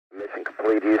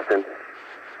believe, Houston,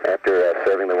 after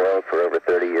serving the world for over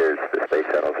 30 years, the space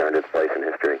shuttle's earned its place in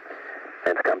history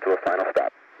and it's come to a final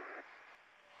stop.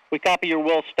 We copy your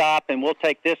will stop, and we'll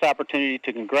take this opportunity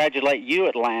to congratulate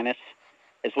you, Atlantis,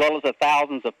 as well as the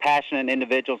thousands of passionate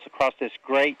individuals across this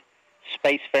great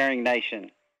spacefaring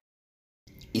nation.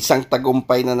 Isang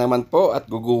tagumpay na naman po at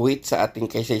guguhit sa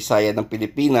ating kasaysayan ng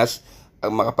Pilipinas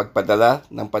ang makapagpadala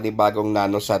ng panibagong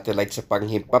nano-satellite sa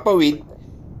panghimpapawid.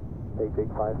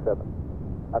 H857.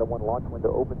 Item 1 launch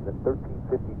window opens at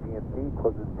 13:50 GMT,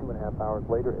 closes 2.5 hours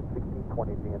later at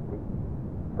 16:20 GMT.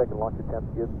 Second launch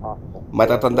attempt is possible.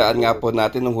 Matatandaan nga po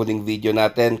natin ng huling video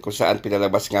natin kung saan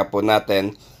pinalabas nga po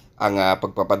natin ang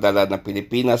pagpapadala ng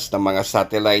Pilipinas ng mga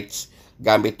satellites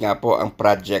gamit nga po ang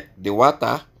Project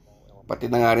Diwata,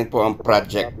 pati na nga rin po ang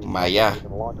Project Maya.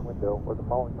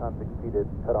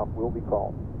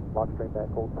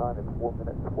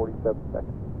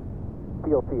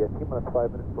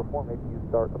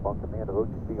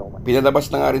 Pinalabas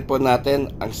na nga rin po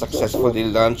natin ang successfully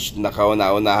launched na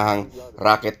kauna-unahang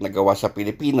rocket na gawa sa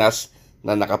Pilipinas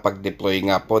na nakapag-deploy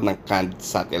nga po ng canned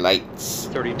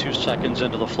satellites. 32 seconds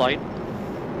into the flight.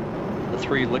 The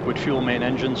 3 liquid fuel main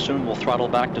engines soon will throttle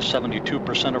back to 72%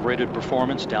 of rated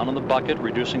performance down in the bucket,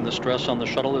 reducing the stress on the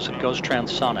shuttle as it goes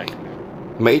transonic.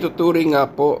 Maituturing nga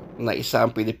po na isa ang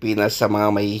Pilipinas sa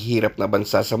mga mahihirap na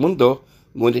bansa sa mundo,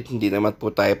 ngunit hindi naman po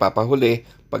tayo papahuli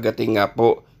pagdating nga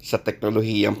po sa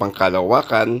teknolohiyang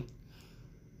pangkalawakan.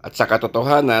 At sa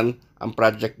katotohanan, ang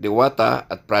Project Diwata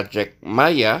at Project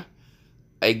Maya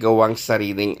ay gawang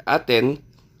sariling atin.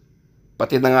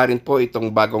 Pati na nga rin po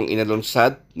itong bagong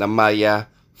inalunsad na Maya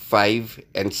 5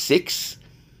 and 6,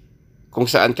 kung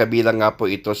saan kabilang nga po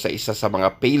ito sa isa sa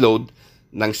mga payload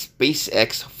ng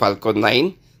Space-x Falcon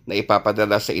 9 na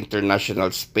ipapadala sa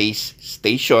International Space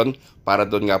Station para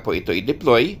doon nga po ito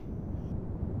i-deploy.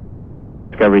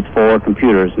 Discovery's 4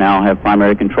 computers now have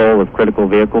primary control of critical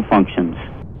vehicle functions.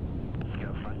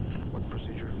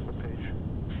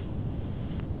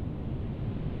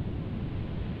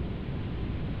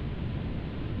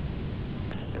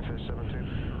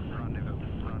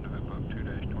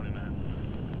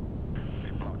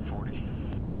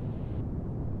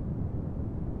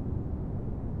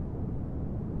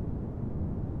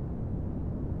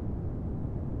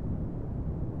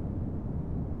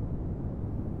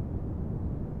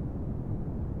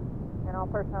 And all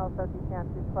personnel associated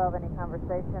on 212, any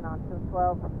conversation on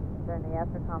 212 during the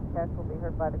aftercom test will be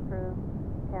heard by the crew.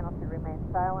 Channel should remain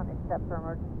silent except for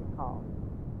emergency calls.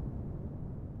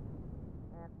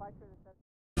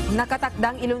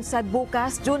 Nakatakdang ilunsad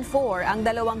bukas, June 4, ang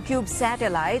 2 cube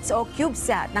satellites o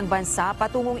CubeSat ng bansa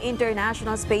patungong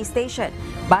International Space Station,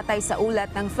 batay sa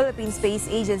ulat ng Philippine Space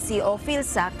Agency o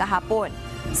PhilSat kahapon.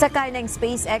 Sakay ng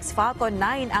Space-x Falcon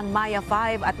 9 ang Maya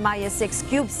 5 at Maya 6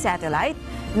 cube satellite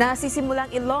na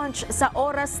sisimulang i-launch sa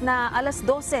oras na alas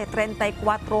 12:34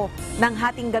 ng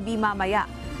hating gabi mamaya.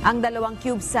 Ang 2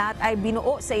 CubeSat ay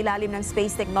binuo sa ilalim ng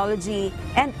Space Technology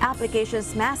and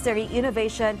Applications Mastery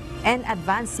Innovation and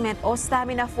Advancement o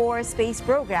Stamina 4 Space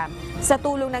Program sa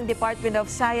tulong ng Department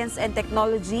of Science and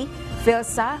Technology,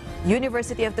 PhilSat,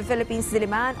 University of the Philippines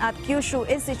Diliman at Kyushu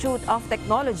Institute of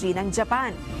Technology ng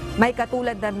Japan. May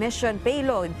katulad na mission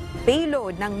payload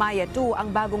ng Maya 2 ang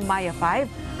bagong Maya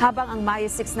 5, habang ang Maya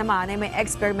 6 naman ay may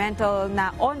experimental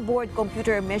na onboard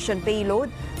computer mission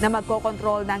payload na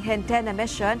magkokontrol ng hentena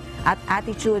mission at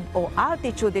attitude o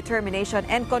altitude determination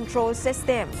and control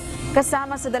system.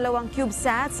 Kasama sa 2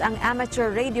 CubeSats ang amateur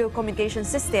radio communication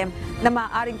system na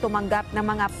maaaring tumanggap ng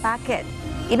mga packet.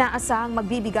 Inaasahang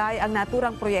magbibigay ang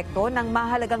naturang proyekto ng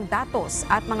mahalagang datos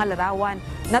at mga larawan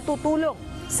na tutulong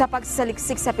sa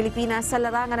pagsaliksik sa Pilipinas sa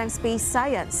larangan ng space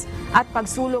science at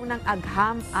pagsulong ng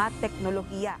agham at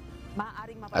teknolohiya.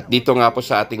 At dito nga po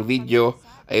sa ating video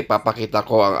ay papakita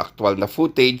ko ang aktual na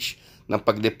footage ng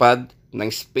paglipad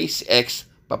ng SpaceX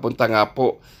papunta nga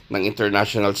po ng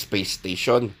International Space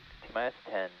Station.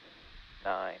 T-10,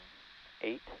 9,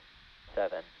 8,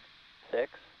 7, 6,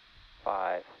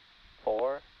 5,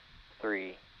 4,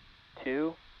 3,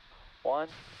 2,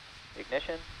 1,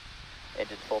 ignition.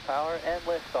 Engines full power and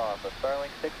liftoff of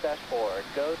Starlink 6-4.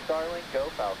 Go Starlink, go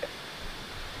Falcon.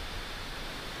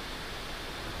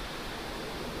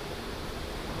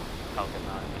 Falcon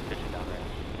 9, pitching down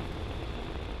range.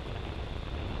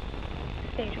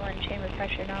 Stage 1 chamber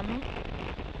pressure nominal.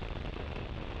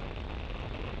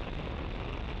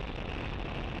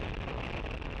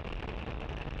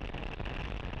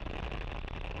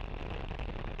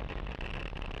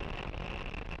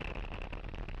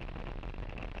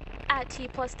 At T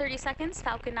plus 30 seconds,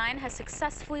 Falcon 9 has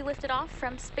successfully lifted off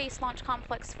from Space Launch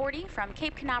Complex 40 from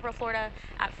Cape Canaveral, Florida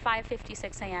at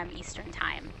 5:56 a.m. Eastern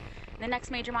Time. The next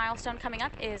major milestone coming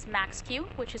up is max Q,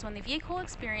 which is when the vehicle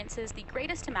experiences the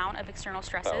greatest amount of external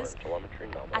stresses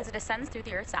as it ascends through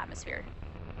the Earth's atmosphere.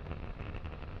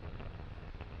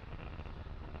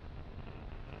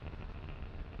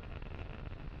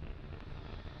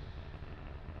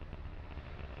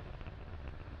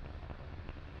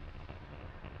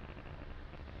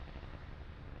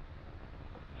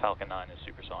 Falcon 9 is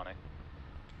supersonic.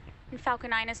 And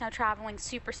Falcon 9 is now traveling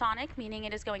supersonic, meaning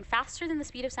it is going faster than the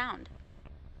speed of sound.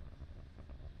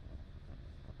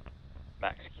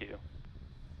 Max Q.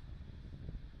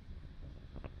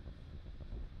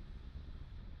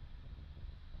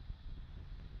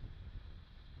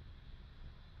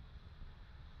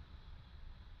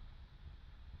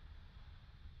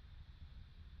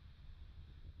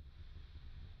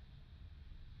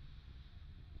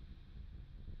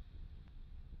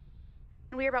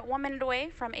 We are about 1 minute away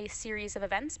from a series of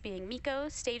events being MECO,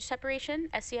 stage separation,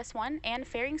 SES-1, and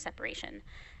fairing separation.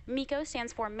 MECO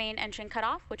stands for main engine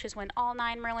cutoff, which is when all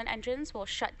 9 Merlin engines will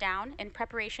shut down in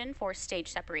preparation for stage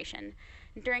separation.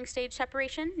 During stage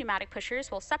separation, pneumatic pushers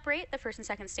will separate the first and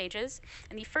second stages,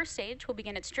 and the first stage will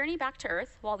begin its journey back to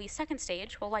Earth, while the second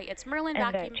stage will light its Merlin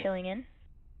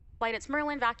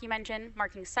vacuum engine,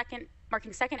 marking second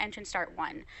engine start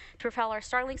 1, to propel our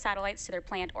Starlink satellites to their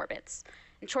planned orbits.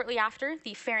 And shortly after,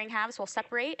 the fairing halves will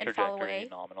separate and fall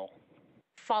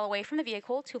away from the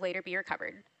vehicle to later be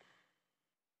recovered.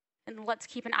 And let's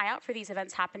keep an eye out for these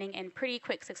events happening in pretty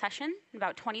quick succession, in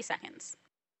about 20 seconds.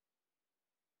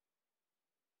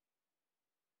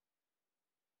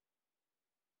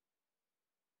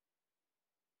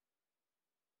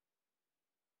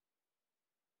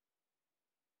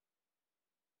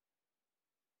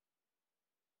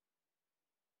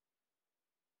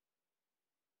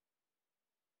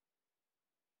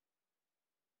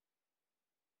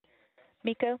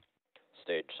 MECO.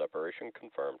 Stage separation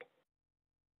confirmed.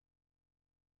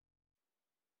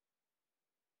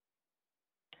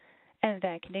 And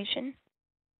vaccination.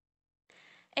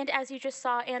 And as you just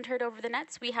saw and heard over the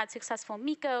nets, we had successful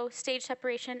MECO, stage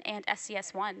separation, and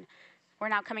SES-1. We're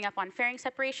now coming up on fairing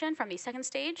separation from the second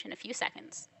stage in a few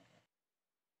seconds.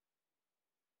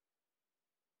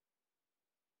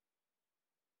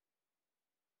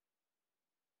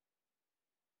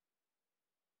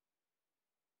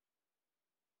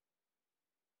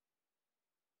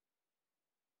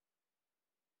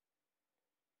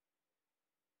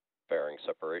 Fairing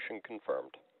separation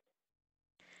confirmed.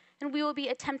 And we will be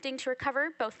attempting to recover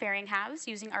both fairing halves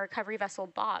using our recovery vessel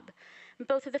Bob.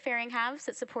 Both of the fairing halves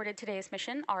that supported today's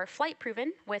mission are flight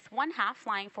proven, with one half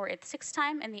flying for its 6th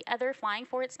time and the other flying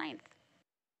for its 9th.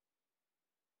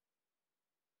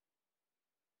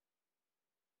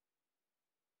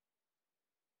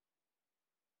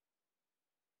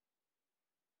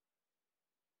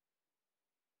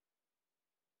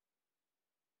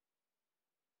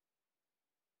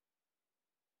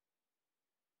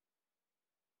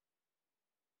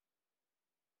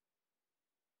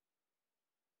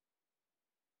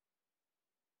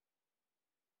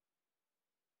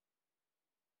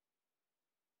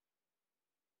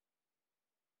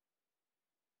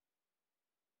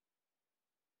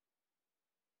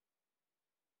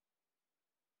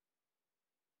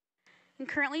 And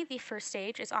currently, the first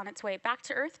stage is on its way back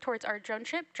to Earth towards our drone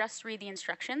ship, Just Read the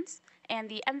Instructions. And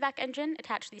the MVAC engine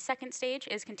attached to the second stage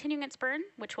is continuing its burn,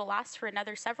 which will last for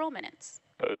another several minutes.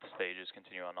 Both stages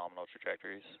continue on nominal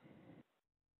trajectories.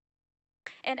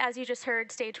 And as you just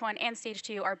heard, stage 1 and stage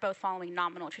 2 are both following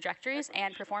nominal trajectories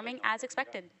and performing as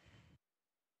expected.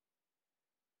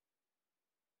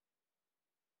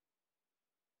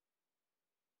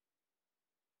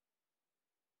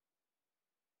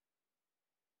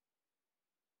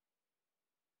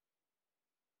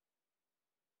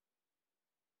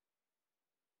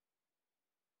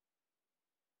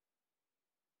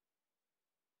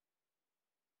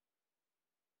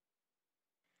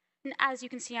 And as you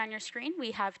can see on your screen,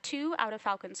 we have 2 out of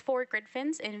Falcon's 4 grid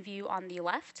fins in view on the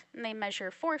left. And they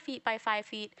measure 4 feet by 5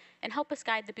 feet and help us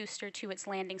guide the booster to its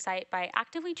landing site by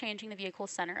actively changing the vehicle's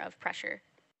center of pressure.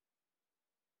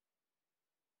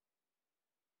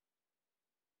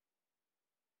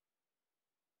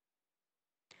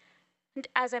 And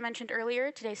as I mentioned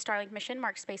earlier, today's Starlink mission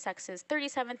marks SpaceX's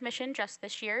 37th mission just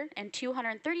this year and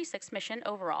 236th mission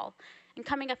overall. And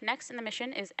coming up next in the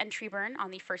mission is entry burn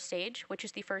on the first stage, which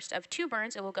is the first of 2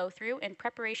 burns it will go through in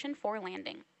preparation for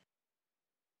landing.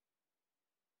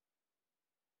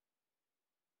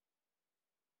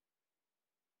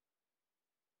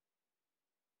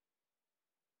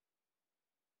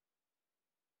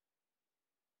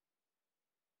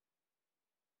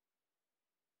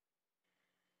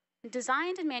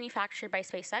 Designed and manufactured by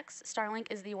SpaceX, Starlink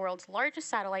is the world's largest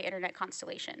satellite internet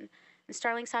constellation. And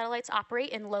Starlink satellites operate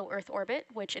in low Earth orbit,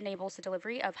 which enables the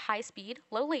delivery of high-speed,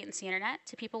 low-latency internet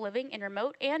to people living in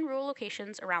remote and rural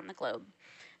locations around the globe.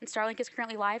 And Starlink is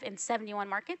currently live in 71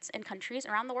 markets and countries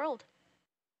around the world.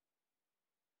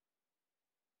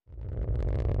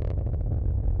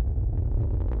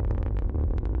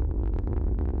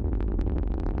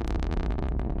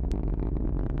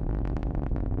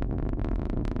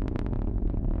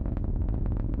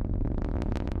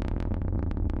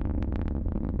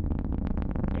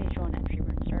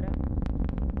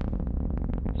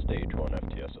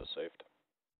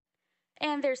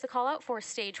 And there's the call out for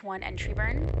Stage 1 entry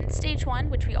burn. And Stage 1,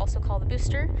 which we also call the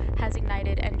booster, has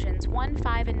ignited engines 1,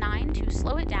 5, and 9 to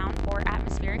slow it down for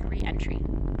atmospheric re-entry.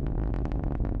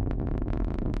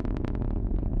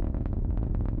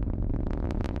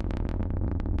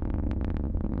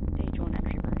 Stage 1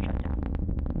 entry burn shut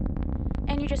down.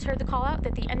 And you just heard the call out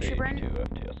that the entry burn Stage 2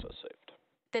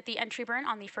 FTSS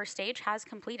on the first stage has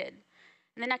completed.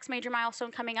 And the next major milestone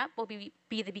coming up will be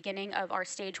the beginning of our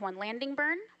Stage 1 landing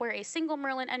burn, where a single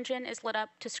Merlin engine is lit up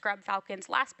to scrub Falcon's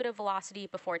last bit of velocity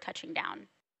before touching down.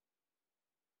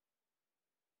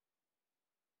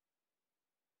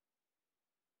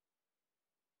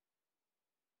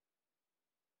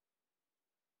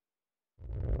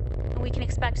 And we can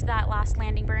expect that last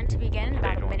landing burn to begin in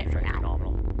about a minute from now.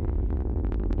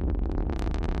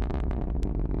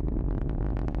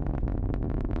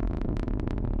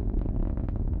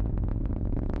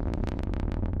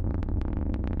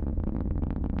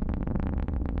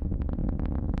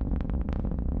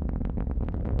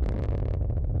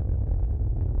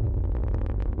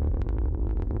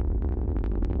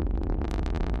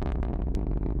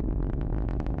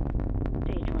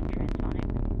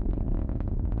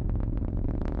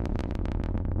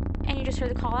 You just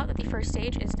heard the call out that the first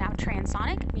stage is now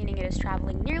transonic, meaning it is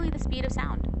traveling nearly the speed of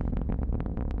sound.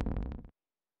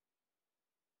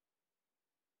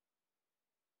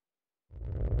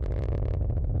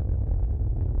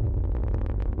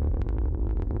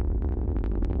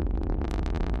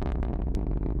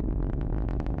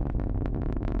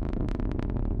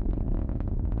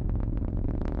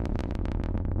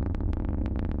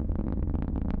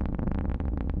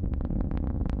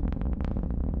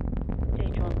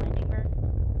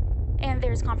 And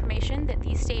there's confirmation that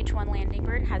the Stage 1 landing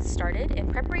burn has started in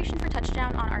preparation for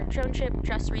touchdown on our drone ship.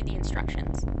 Just read the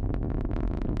instructions.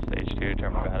 Stage 2,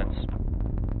 terminal guidance.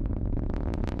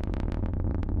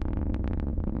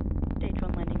 Stage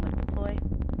 1 landing mode deploy.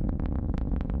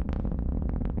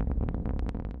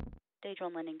 Stage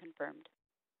 1 landing confirmed.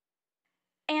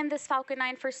 And this Falcon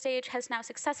 9 first stage has now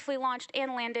successfully launched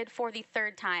and landed for the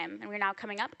third time. And we're now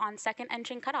coming up on second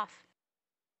engine cutoff.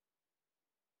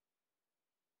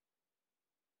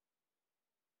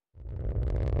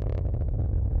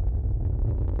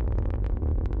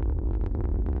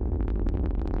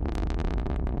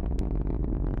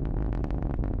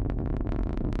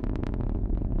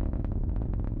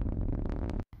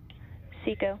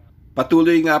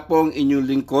 Patuloy nga po ang inyong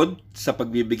lingkod sa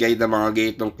pagbibigay ng mga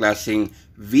ganitong klaseng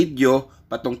video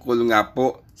patungkol nga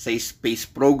po sa space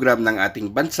program ng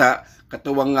ating bansa,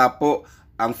 katuwang nga po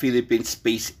ang Philippine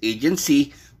Space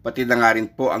Agency, pati na nga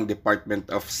rin po ang Department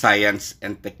of Science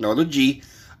and Technology,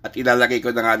 at ilalagay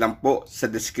ko na nga lang po sa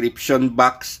description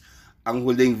box ang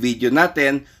huling video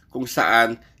natin kung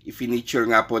saan i-feature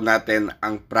nga po natin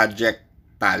ang Project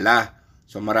Tala.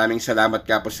 So maraming salamat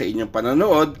nga po sa inyong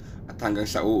panonood at hanggang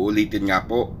sa uulitin nga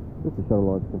po. This is Shuttle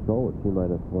Launch Control at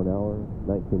T-minus 1 hour,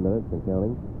 19 minutes and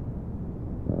counting.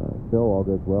 Still all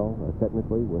goes well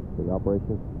technically with the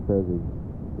operations to prepare the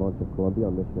launch of Columbia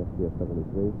on mission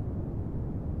STS-73.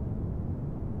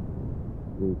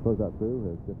 The closeout crew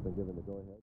has just been given the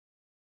go-ahead.